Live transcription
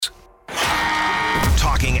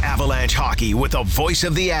Talking Avalanche hockey with the voice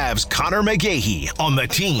of the Avs, Conor McGahey, on the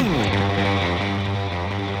team.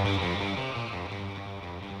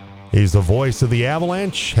 He's the voice of the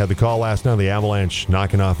Avalanche. Had the call last night. The Avalanche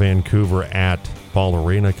knocking off Vancouver at Ball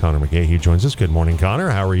Arena. Conor McGahey joins us. Good morning,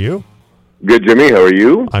 Conor. How are you? Good, Jimmy. How are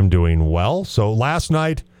you? I'm doing well. So last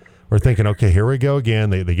night, we're thinking, okay, here we go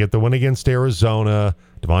again. They get the win against Arizona.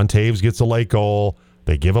 Devon Taves gets a late goal.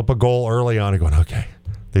 They give up a goal early on. And going, okay.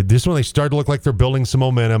 This one, they start to look like they're building some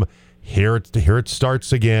momentum. Here it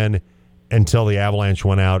starts again until the Avalanche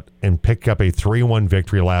went out and picked up a 3-1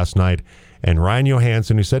 victory last night. And Ryan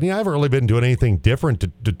Johansson, who said, I haven't really been doing anything different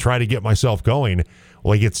to try to get myself going.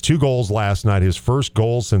 Well, he gets 2 goals last night, his first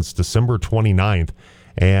goal since December 29th.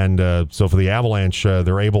 And so for the Avalanche,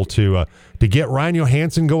 they're able to get Ryan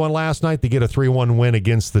Johansson going last night to get a 3-1 win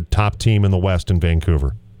against the top team in the West in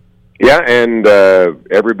Vancouver. Yeah, and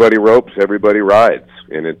everybody ropes, everybody rides.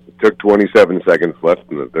 And it took 27 seconds left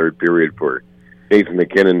in the third period for Nathan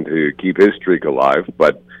MacKinnon to keep his streak alive.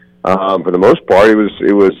 But for the most part, it was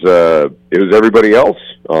everybody else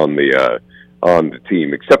on the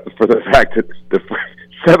team, except for the fact that the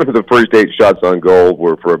 7 of the first 8 shots on goal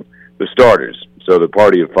were from the starters. So the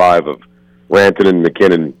party of 5 of Rantanen,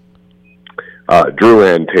 MacKinnon,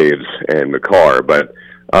 Drouin, Taves, and McCarr. But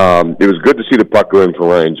it was good to see the puck go in for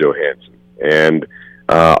Ryan Johansson. And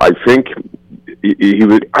I think he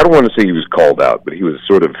was, I don't want to say he was called out, but he was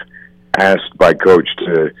sort of asked by coach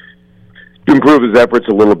to improve his efforts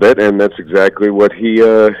a little bit, and that's exactly what he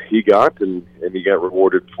got, and he got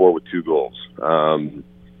rewarded for with 2 goals.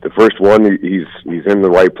 The first one, he's in the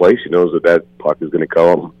right place. He knows that puck is going to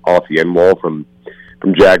come off the end wall from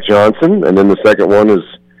Jack Johnson, and then the second one is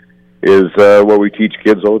what we teach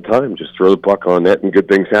kids all the time: just throw the puck on net and good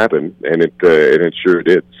things happen, and it sure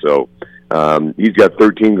did. So he's got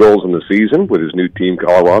 13 goals in the season with his new team,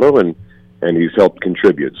 Colorado, and he's helped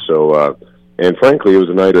contribute. So. And frankly, it was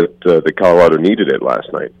a night that Colorado needed it last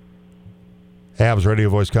night. Avs radio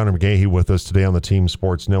voice Conor McGahey with us today on the Team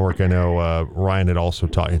Sports Network. I know Ryan had also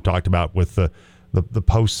talked about with the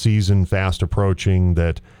postseason fast approaching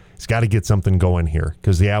that he's got to get something going here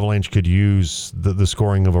because the Avalanche could use the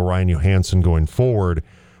scoring of a Ryan Johansson going forward.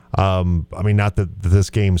 I mean, not that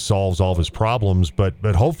this game solves all of his problems, but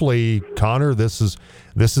hopefully, Conor, this is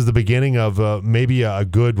the beginning of maybe a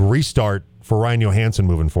good restart for Ryan Johansson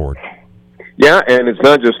moving forward. Yeah, and it's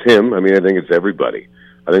not just him. I mean, I think it's everybody.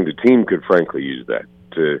 I think the team could frankly use that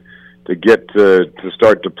to get to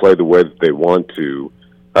start to play the way that they want to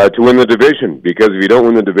win the division. Because if you don't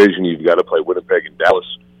win the division, you've got to play Winnipeg and Dallas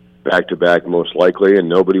back-to-back most likely, and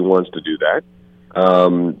nobody wants to do that.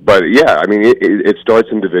 But, yeah, I mean, it starts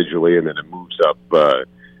individually, and then it moves up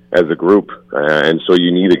as a group. And so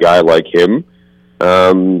you need a guy like him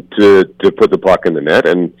to put the puck in the net.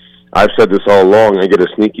 And I've said this all along. I get a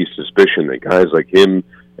sneaky suspicion that guys like him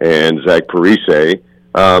and Zach Parise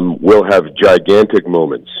will have gigantic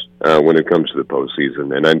moments when it comes to the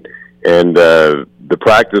postseason. And the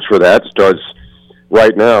practice for that starts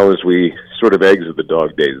right now as we sort of exit the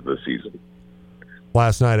dog days of the season.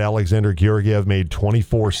 Last night, Alexander Georgiev made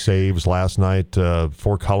 24 saves last night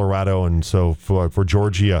for Colorado, and so for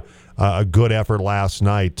Georgia, a good effort last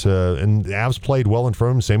night. And the Avs played well in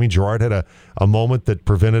front of him. Sammy Girard had a moment that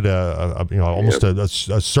prevented almost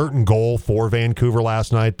a certain goal for Vancouver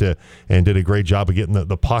last night, and did a great job of getting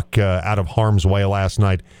the puck out of harm's way last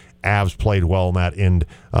night. Avs played well on that end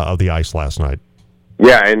of the ice last night.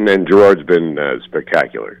 Yeah, and Girard's been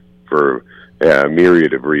spectacular for a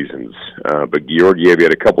myriad of reasons. But Georgiev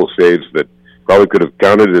had a couple saves that probably could have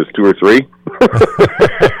counted as 2 or 3. But,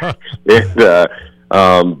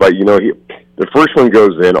 the first one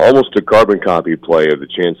goes in, almost a carbon copy play of the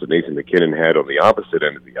chance that Nathan MacKinnon had on the opposite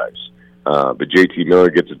end of the ice. But JT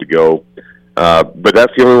Miller gets it to go. But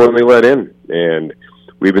that's the only one they let in. And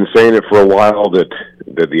we've been saying it for a while that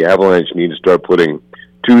the Avalanche need to start putting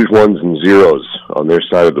 2s, 1s, and 0s on their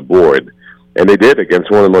side of the board. And they did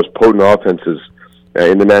against one of the most potent offenses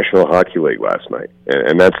in the National Hockey League last night.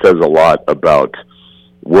 And that says a lot about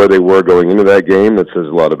where they were going into that game. That says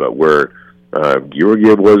a lot about where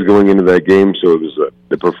Georgiev was going into that game. So it was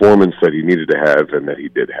the performance that he needed to have and that he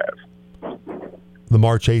did have. The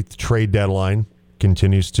March 8th trade deadline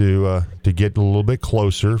continues to get a little bit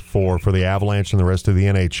closer for the Avalanche and the rest of the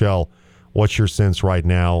NHL. What's your sense right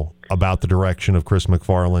now about the direction of Chris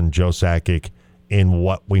McFarland, Joe Sakic, and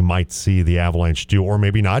what we might see the Avalanche do or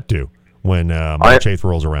maybe not do when March 8th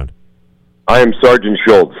rolls around? I am Sergeant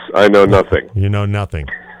Schultz. I know nothing. You know nothing.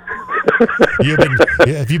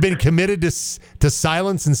 Have you been committed to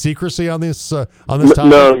silence and secrecy on this topic?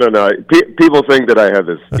 No. People think that I have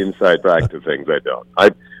this inside track to things. I don't.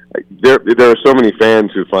 there are so many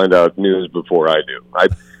fans who find out news before I do.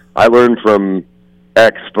 I learn from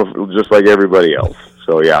X just like everybody else.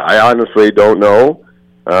 So yeah, I honestly don't know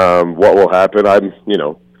what will happen. I'm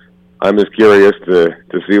as curious to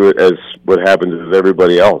see what happens as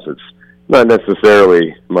everybody else. It's not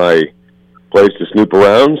necessarily my place to snoop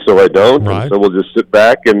around, so I don't. Right. And so we'll just sit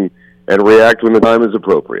back and react when the time is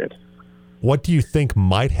appropriate. What do you think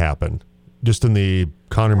might happen, just in the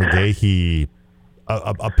Conor McGahey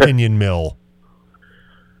opinion mill?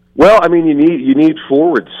 Well, I mean, you need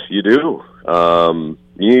forwards. You do. You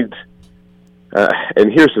need,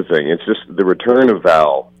 and here's the thing: it's just the return of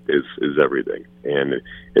Val is everything. And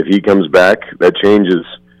if he comes back, that changes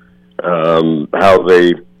how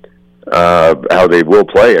they will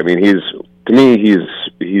play. I mean, he's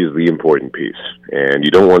the important piece, and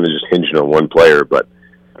you don't want to just hinge it on one player, but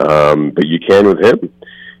you can with him.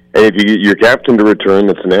 And if you get your captain to return,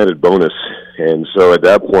 that's an added bonus. And so at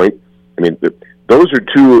that point, I mean, those are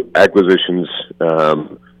two acquisitions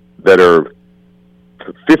that are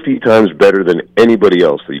 50 times better than anybody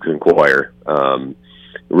else that you can acquire,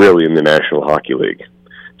 really, in the National Hockey League.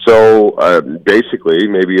 So basically,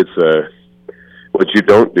 maybe it's what you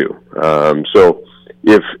don't do. So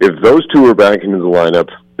if those two are back into the lineup,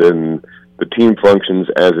 then the team functions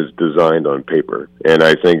as it's designed on paper. And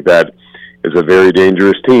I think that is a very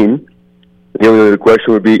dangerous team. The only other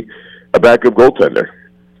question would be a backup goaltender.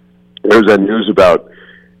 There was that news about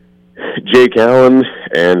Jake Allen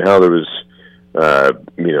and how there was,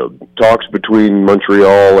 talks between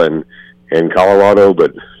Montreal and Colorado,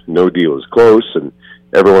 but no deal is close, and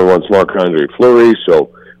everyone wants Marc-Andre Fleury. So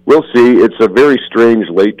we'll see. It's a very strange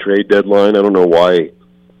late trade deadline. I don't know why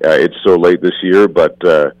it's so late this year, but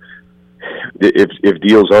if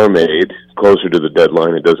deals are made closer to the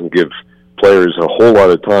deadline, it doesn't give players a whole lot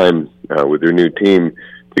of time with their new team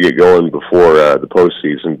to get going before the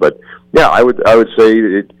postseason. But yeah, I would say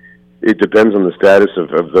it depends on the status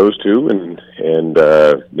of those two, and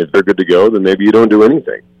if they're good to go, then maybe you don't do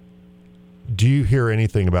anything. Do you hear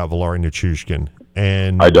anything about Valeri Nichushkin?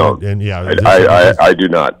 And I don't. And yeah, I do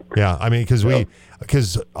not. Yeah, I mean,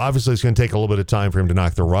 because obviously it's going to take a little bit of time for him to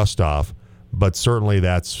knock the rust off, but certainly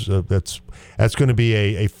that's going to be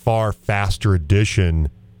a far faster addition,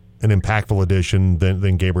 an impactful addition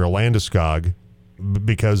than Gabriel Landeskog,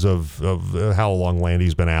 because of how long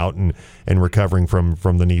Landy's been out and recovering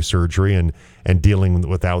from the knee surgery and dealing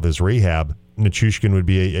with his rehab. Nichushkin would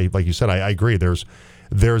be a like you said. I agree. There's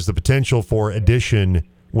the potential for addition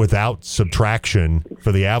without subtraction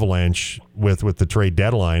for the Avalanche with the trade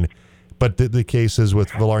deadline, but the case is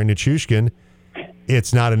with Valeri Nichushkin,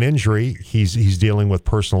 it's not an injury. He's dealing with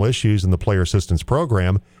personal issues in the player assistance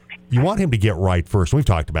program. You want him to get right first. We've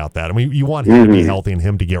talked about that. I mean, you want him to be healthy and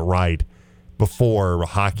him to get right before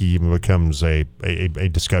hockey even becomes a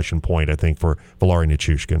discussion point, I think, for Valeri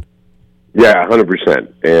Nichushkin. Yeah,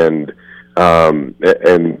 100%. And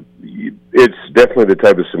it's definitely the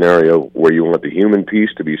type of scenario where you want the human piece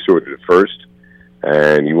to be sorted first,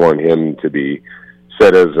 and you want him to be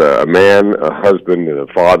set as a man, a husband, and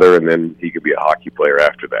a father, and then he could be a hockey player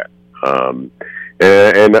after that.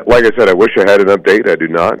 And like I said, I wish I had an update. I do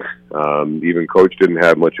not. Even coach didn't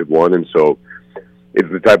have much of one, and so it's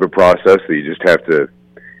the type of process that you just have to,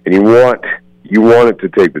 and you want it to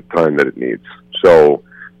take the time that it needs. So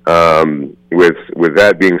with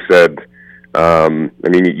that being said, I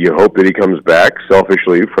mean, you hope that he comes back.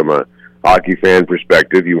 Selfishly, from a hockey fan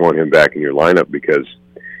perspective, you want him back in your lineup because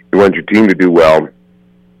you want your team to do well.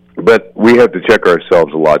 But we have to check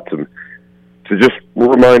ourselves a lot to just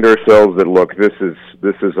remind ourselves that, look, this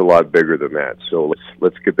is a lot bigger than that. So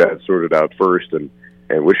let's get that sorted out first and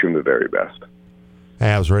wish him the very best.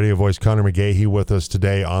 Avs radio voice Conor McGahey with us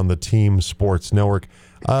today on the Team Sports Network.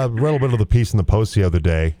 Read a little bit of the piece in the Post the other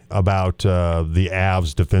day about the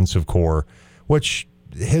Avs defensive core, which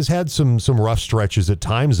has had some rough stretches at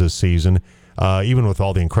times this season, even with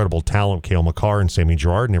all the incredible talent, Cale Makar and Sammy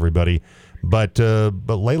Girard and everybody. But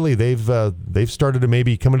lately they've started to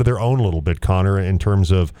maybe come into their own a little bit, Connor, in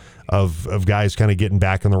terms of guys kind of getting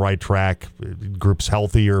back on the right track, groups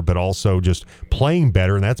healthier, but also just playing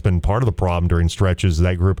better. And that's been part of the problem during stretches,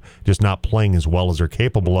 that group just not playing as well as they're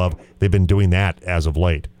capable of. They've been doing that as of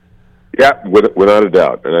late. Yeah, without a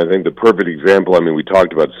doubt. And I think the perfect example, I mean, we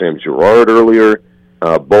talked about Sam Girard earlier.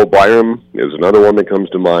 Bo Byram is another one that comes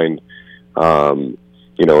to mind.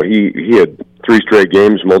 He had 3 straight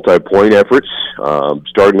games, multi-point efforts,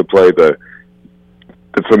 starting to play the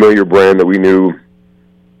familiar brand that we knew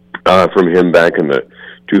from him back in the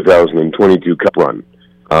 2022 Cup run.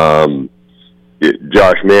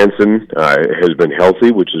 Josh Manson has been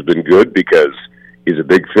healthy, which has been good because he's a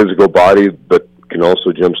big physical body, but can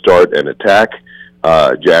also jumpstart an attack.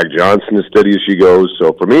 Jag Johnson is steady as she goes.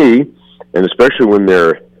 So for me, and especially when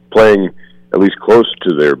they're playing at least close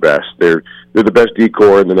to their best, they're the best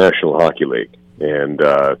D-corps in the National Hockey League, and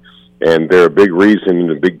they're a big reason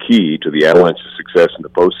and a big key to the Avalanche's success in the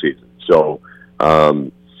postseason. So,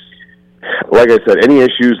 like I said, any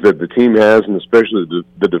issues that the team has, and especially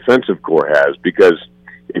the defensive core has, because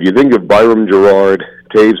if you think of Byram, Girard,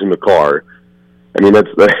 Taves, and McCarr, I mean, that's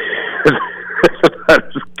as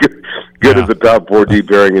good as the top 4 D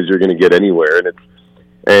pairing as you're going to get anywhere.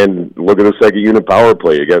 And look at the second unit power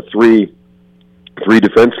play. You got three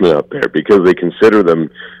defensemen out there because they consider them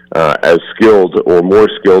as skilled or more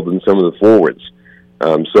skilled than some of the forwards.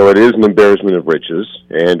 So it is an embarrassment of riches,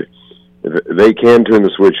 and they can turn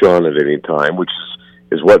the switch on at any time, which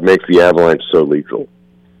is what makes the Avalanche so lethal.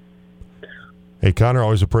 Hey, Connor,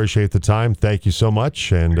 always appreciate the time. Thank you so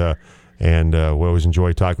much, and we always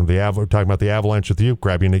enjoy talking about the Avalanche with you.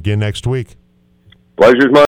 Grab you again next week. Pleasure's mine.